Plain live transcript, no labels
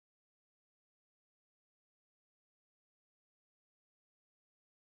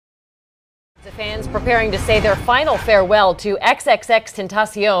The fans preparing to say their final farewell to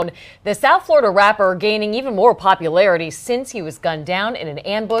XXXtentacion, the South Florida rapper gaining even more popularity since he was gunned down in an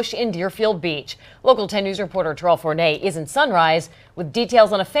ambush in Deerfield Beach. Local 10 News reporter Terrell Fournay is in Sunrise with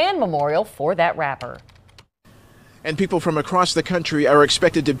details on a fan memorial for that rapper. And people from across the country are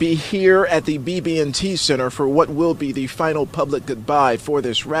expected to be here at the BB&T Center for what will be the final public goodbye for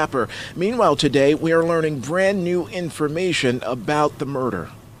this rapper. Meanwhile, today we are learning brand new information about the murder.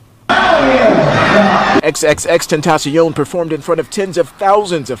 XXXtentacion performed in front of tens of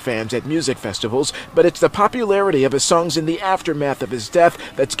thousands of fans at music festivals, but it's the popularity of his songs in the aftermath of his death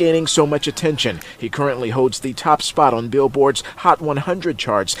that's gaining so much attention. He currently holds the top spot on Billboard's Hot 100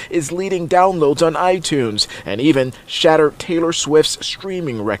 charts, is leading downloads on iTunes, and even shattered Taylor Swift's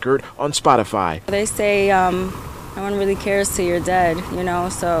streaming record on Spotify. They say no one really cares till you're dead,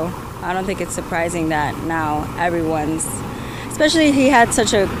 so I don't think it's surprising that now everyone's, especially he had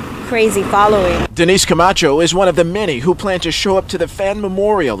such a crazy following. Denise Camacho is one of the many who plan to show up to the fan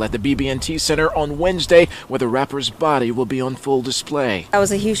memorial at the BB&T Center on Wednesday, where the rapper's body will be on full display. I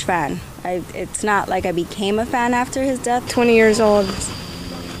was a huge fan. It's not like I became a fan after his death. 20 years old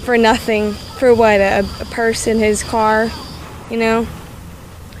for nothing. For what? A purse in his car,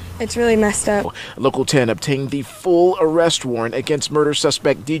 It's really messed up. Local 10 obtained the full arrest warrant against murder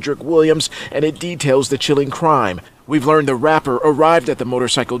suspect Dedrick Williams, and it details the chilling crime. We've learned the rapper arrived at the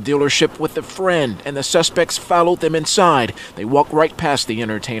motorcycle dealership with a friend, and the suspects followed them inside. They walked right past the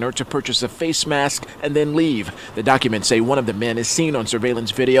entertainer to purchase a face mask and then leave. The documents say one of the men is seen on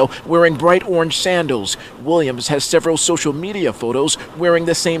surveillance video wearing bright orange sandals. Williams has several social media photos wearing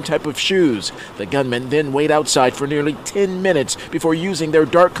the same type of shoes. The gunmen then wait outside for nearly 10 minutes before using their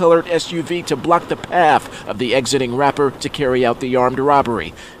dark-colored SUV to block the path of the exiting rapper to carry out the armed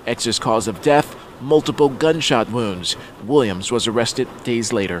robbery. X's cause of death: multiple gunshot wounds. Williams was arrested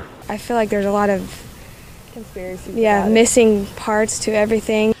days later. I feel like there's a lot of Conspiracy. missing parts to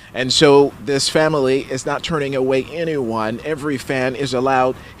everything. And so this family is not turning away anyone. Every fan is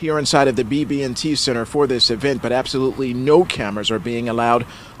allowed here inside of the BB&T Center for this event, but absolutely no cameras are being allowed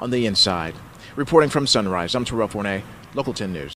on the inside. Reporting from Sunrise, I'm Terrell Fournay, Local 10 News.